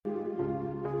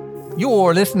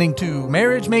You're listening to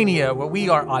Marriage Mania, where we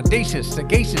are audacious,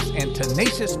 sagacious, and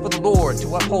tenacious for the Lord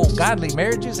to uphold godly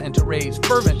marriages and to raise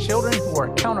fervent children who are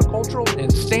countercultural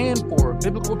and stand for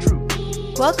biblical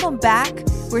truth. Welcome back.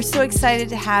 We're so excited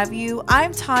to have you.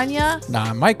 I'm Tanya. And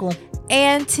I'm Michael.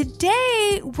 And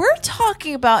today we're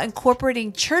talking about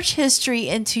incorporating church history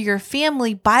into your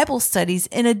family Bible studies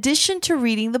in addition to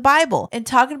reading the Bible, and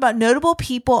talking about notable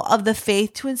people of the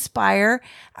faith to inspire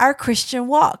our Christian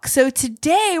walk. So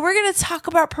today we're going to talk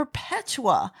about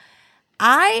Perpetua.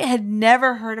 I had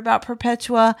never heard about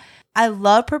Perpetua. I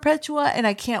love Perpetua, and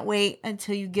I can't wait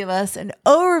until you give us an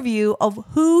overview of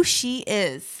who she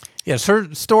is. Yes,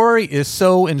 her story is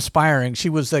so inspiring. She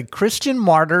was a Christian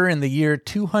martyr in the year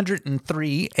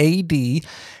 203 AD,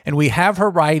 and we have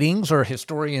her writings, or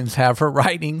historians have her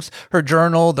writings, her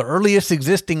journal, the earliest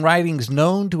existing writings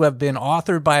known to have been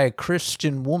authored by a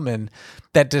Christian woman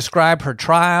that describe her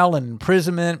trial and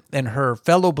imprisonment, and her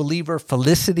fellow believer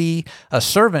Felicity, a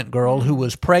servant girl who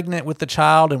was pregnant with the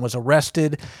child and was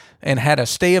arrested and had a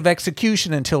stay of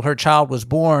execution until her child was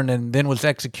born, and then was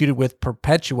executed with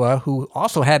Perpetua, who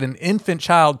also had an infant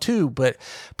child too. But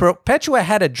Perpetua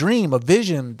had a dream, a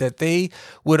vision that they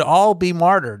would all be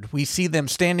martyred. We see them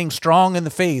standing strong in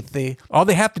the faith. All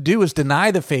they have to do is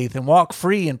deny the faith and walk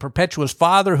free. And Perpetua's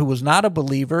father, who was not a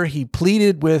believer, he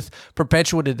pleaded with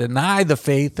Perpetua to deny the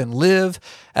faith and live.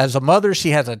 As a mother,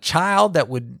 she has a child that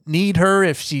would need her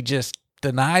if she just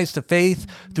denies the faith.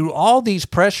 Through all these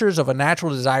pressures of a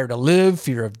natural desire to live,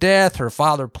 fear of death, her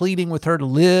father pleading with her to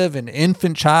live, an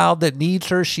infant child that needs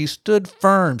her, she stood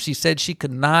firm. She said she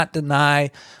could not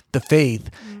deny the faith.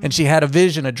 And she had a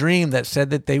vision, a dream that said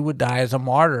that they would die as a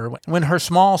martyr. When her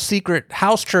small secret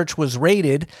house church was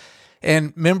raided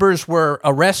and members were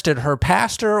arrested, her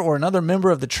pastor or another member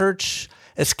of the church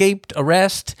escaped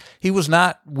arrest. He was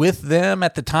not with them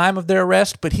at the time of their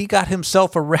arrest, but he got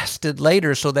himself arrested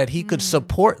later so that he could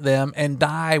support them and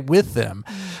die with them.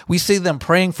 We see them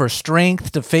praying for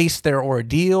strength to face their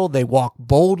ordeal. They walk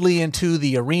boldly into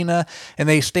the arena, and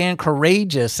they stand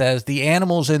courageous as the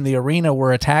animals in the arena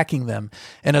were attacking them.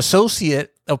 An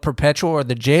associate of Perpetua, or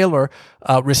the jailer,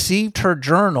 received her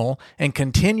journal and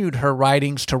continued her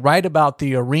writings to write about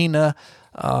the arena,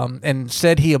 and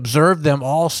said he observed them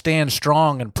all stand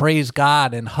strong and praise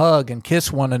God and hug and kiss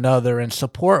one another and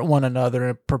support one another.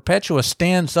 And Perpetua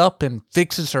stands up and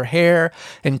fixes her hair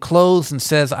and clothes and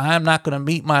says, "I'm not going to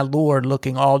meet my Lord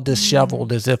looking all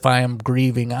disheveled as if I am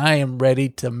grieving. I am ready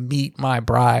to meet my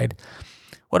bride."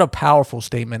 What a powerful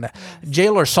statement. Yes.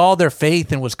 Jailer saw their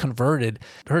faith and was converted.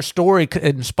 Her story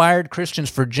inspired Christians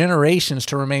for generations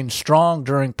to remain strong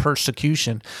during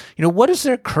persecution. What does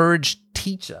their courage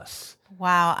teach us?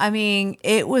 Wow. I mean,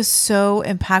 it was so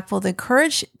impactful. The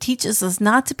courage teaches us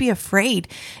not to be afraid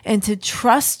and to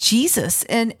trust Jesus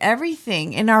in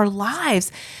everything in our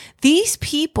lives. These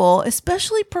people,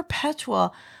 especially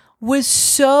Perpetua, was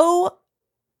so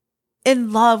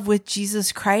in love with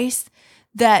Jesus Christ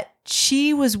that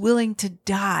she was willing to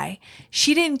die.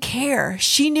 She didn't care.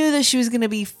 She knew that she was going to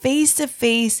be face to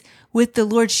face with the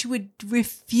Lord. She would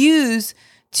refuse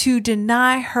to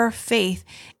deny her faith.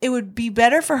 It would be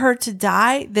better for her to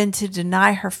die than to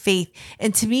deny her faith.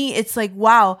 And to me, it's like,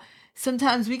 wow,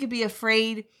 sometimes we could be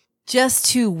afraid just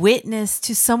to witness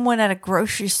to someone at a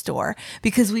grocery store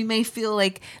because we may feel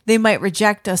like they might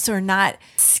reject us or not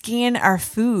scan our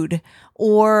food,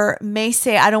 or may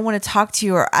say, "I don't want to talk to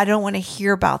you," or "I don't want to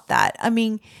hear about that." I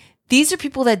mean, these are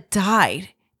people that died,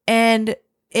 and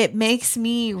it makes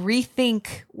me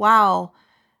rethink, wow,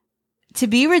 to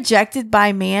be rejected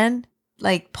by man,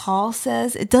 like Paul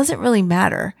says, it doesn't really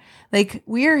matter. Like,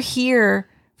 we are here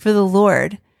for the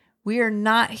Lord. We are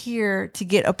not here to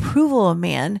get approval of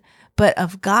man, but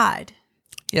of God.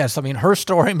 Yes, I mean, her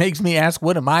story makes me ask,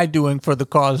 what am I doing for the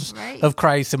cause of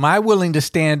Christ? Am I willing to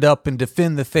stand up and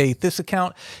defend the faith? This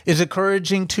account is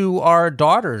encouraging to our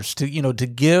daughters to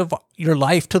give your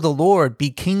life to the Lord,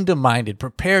 be kingdom-minded,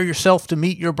 prepare yourself to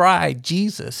meet your bride,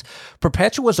 Jesus.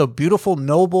 Perpetua was a beautiful,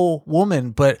 noble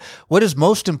woman, but what is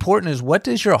most important is, what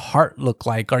does your heart look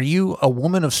like? Are you a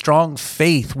woman of strong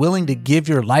faith, willing to give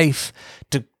your life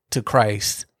to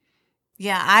Christ?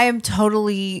 Yeah, I am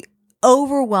totally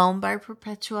overwhelmed by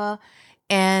Perpetua,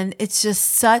 and it's just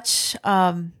such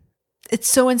it's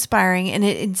so inspiring, and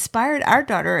it inspired our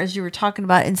daughter, as you were talking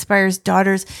about, inspires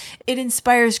daughters. It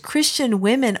inspires Christian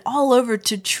women all over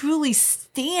to truly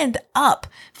stand up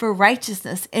for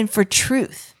righteousness and for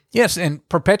truth. Yes, and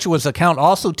Perpetua's account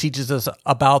also teaches us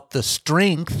about the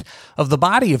strength of the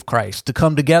body of Christ to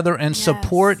come together and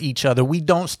support each other. We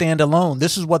don't stand alone.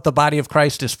 This is what the body of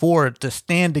Christ is for, to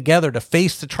stand together, to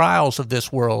face the trials of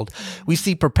this world. We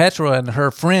see Perpetua and her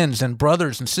friends and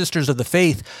brothers and sisters of the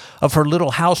faith of her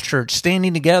little house church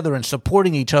standing together and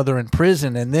supporting each other in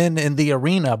prison and then in the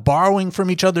arena, borrowing from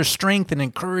each other's strength and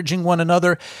encouraging one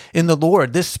another in the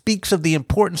Lord. This speaks of the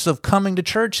importance of coming to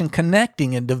church and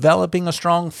connecting and developing a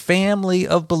strong family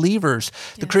of believers.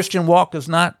 The Christian walk is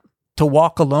not to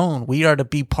walk alone. We are to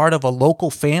be part of a local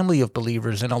family of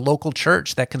believers in a local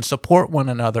church that can support one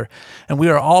another. And we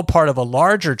are all part of a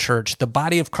larger church, the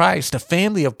body of Christ, a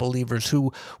family of believers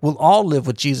who will all live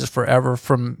with Jesus forever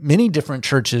from many different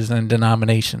churches and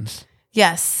denominations.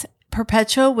 Yes.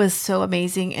 Perpetua was so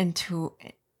amazing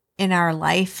in our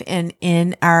life and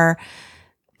in our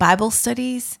Bible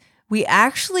studies. We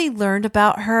actually learned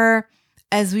about her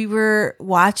as we were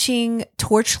watching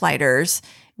Torchlighters,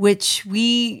 which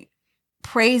we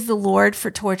praise the Lord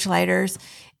for Torchlighters.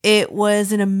 It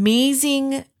was an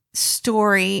amazing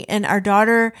story. And our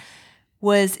daughter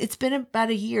it's been about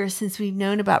a year since we've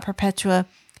known about Perpetua.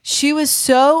 She was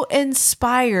so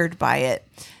inspired by it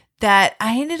that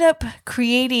I ended up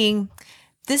creating,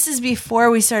 this is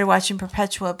before we started watching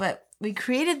Perpetua, but we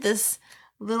created this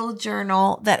little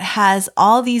journal that has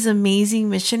all these amazing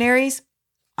missionaries.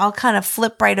 I'll kind of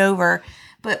flip right over,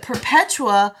 but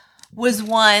Perpetua was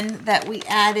one that we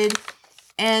added,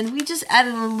 and we just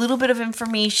added a little bit of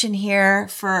information here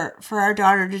for our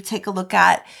daughter to take a look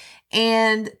at.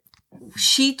 And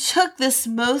she took this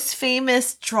most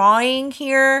famous drawing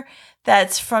here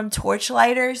that's from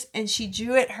Torchlighters, and she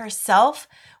drew it herself,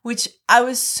 which I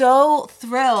was so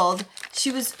thrilled.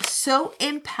 She was so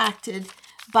impacted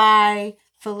by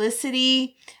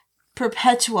Felicity,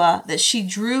 Perpetua, that she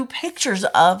drew pictures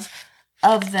of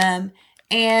them.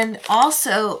 And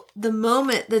also the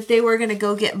moment that they were going to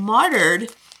go get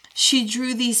martyred, she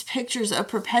drew these pictures of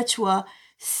Perpetua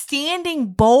standing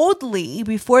boldly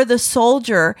before the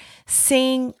soldier,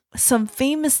 saying some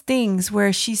famous things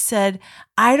where she said,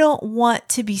 "I don't want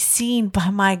to be seen by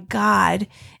my God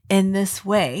in this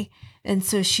way." And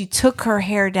so she took her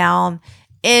hair down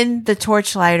in the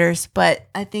Torchlighters, but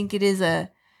I think it's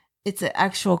an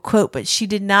actual quote, but she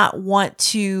did not want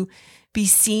to be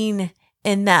seen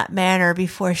in that manner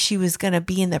before she was going to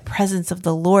be in the presence of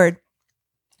the Lord.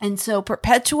 And so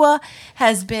Perpetua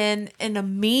has been an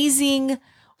amazing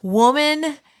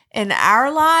woman in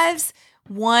our lives,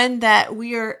 one that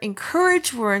we are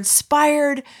encouraged, we're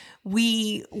inspired.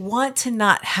 We want to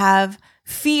not have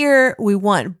fear. We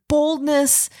want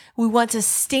boldness. We want to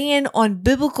stand on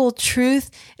biblical truth,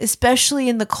 especially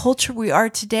in the culture we are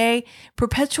today.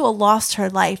 Perpetua lost her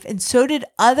life, and so did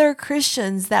other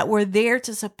Christians that were there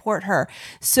to support her.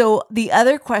 So the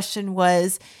other question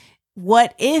was,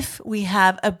 what if we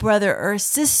have a brother or a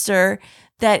sister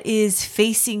that is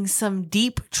facing some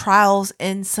deep trials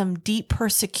and some deep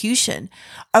persecution?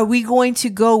 Are we going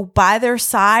to go by their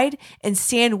side and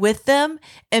stand with them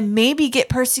and maybe get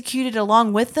persecuted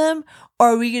along with them? Or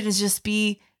are we going to just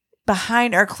be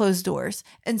behind our closed doors?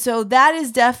 And so that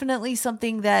is definitely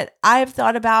something that I've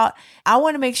thought about. I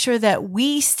want to make sure that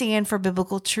we stand for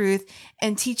biblical truth,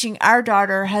 and teaching our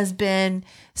daughter has been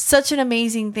such an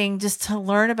amazing thing just to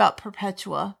learn about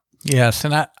Perpetua. Yes,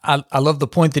 and I love the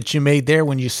point that you made there.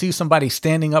 When you see somebody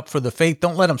standing up for the faith,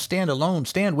 don't let them stand alone.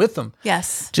 Stand with them.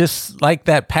 Yes. Just like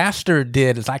that pastor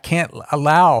did, is I can't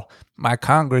allow my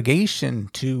congregation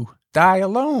to die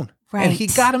alone. Right. And he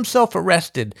got himself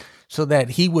arrested so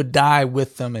that he would die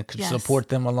with them and could Yes. support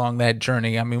them along that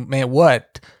journey. I mean, man,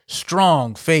 what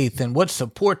strong faith and what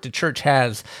support the church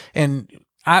has. And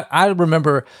I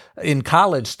remember in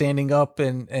college standing up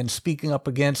and speaking up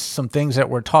against some things that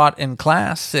were taught in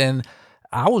class, and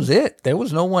I was it. There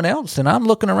was no one else. And I'm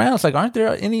looking around. It's like, aren't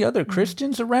there any other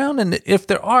Christians around? And if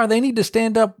there are, they need to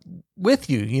stand up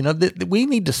with you. You know, we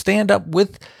need to stand up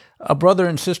with a brother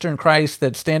and sister in Christ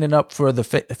that's standing up for the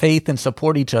faith and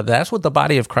support each other. That's what the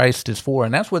body of Christ is for.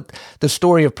 And that's what the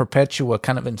story of Perpetua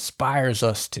kind of inspires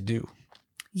us to do.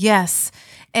 Yes.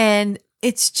 And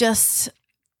it's just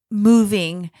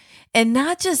moving. And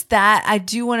not just that, I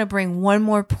do want to bring one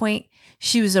more point.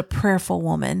 She was a prayerful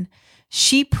woman.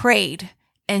 She prayed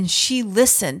and she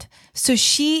listened. So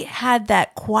she had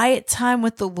that quiet time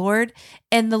with the Lord,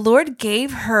 and the Lord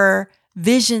gave her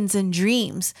visions and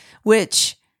dreams,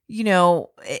 which, you know,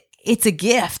 it's a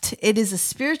gift. It is a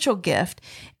spiritual gift.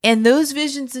 And those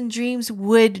visions and dreams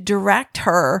would direct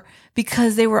her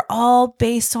because they were all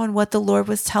based on what the Lord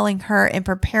was telling her and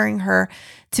preparing her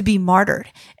to be martyred.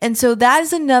 And so that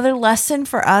is another lesson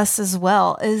for us as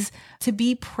well, is to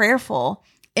be prayerful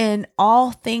in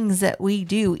all things that we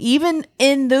do. Even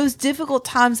in those difficult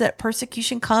times that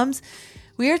persecution comes,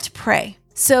 we are to pray.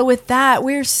 So with that,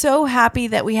 we're so happy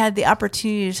that we had the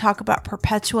opportunity to talk about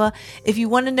Perpetua. If you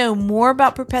want to know more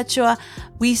about Perpetua,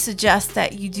 we suggest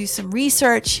that you do some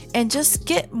research and just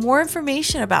get more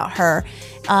information about her.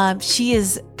 She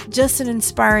is just an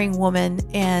inspiring woman,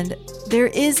 and there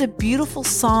is a beautiful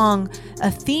song,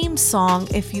 a theme song,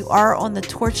 if you are on the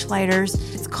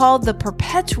Torchlighters. It's called the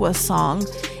Perpetua song.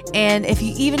 And if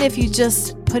you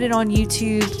just put it on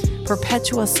YouTube,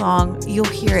 Perpetua song, you'll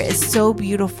hear it. It's so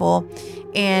beautiful,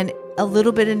 and a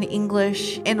little bit in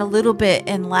English and a little bit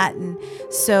in Latin.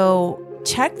 So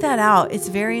check that out. It's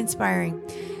very inspiring.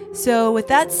 So with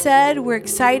that said, we're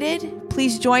excited.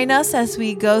 Please join us as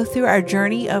we go through our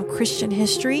journey of Christian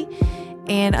history.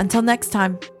 And until next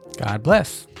time, God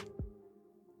bless.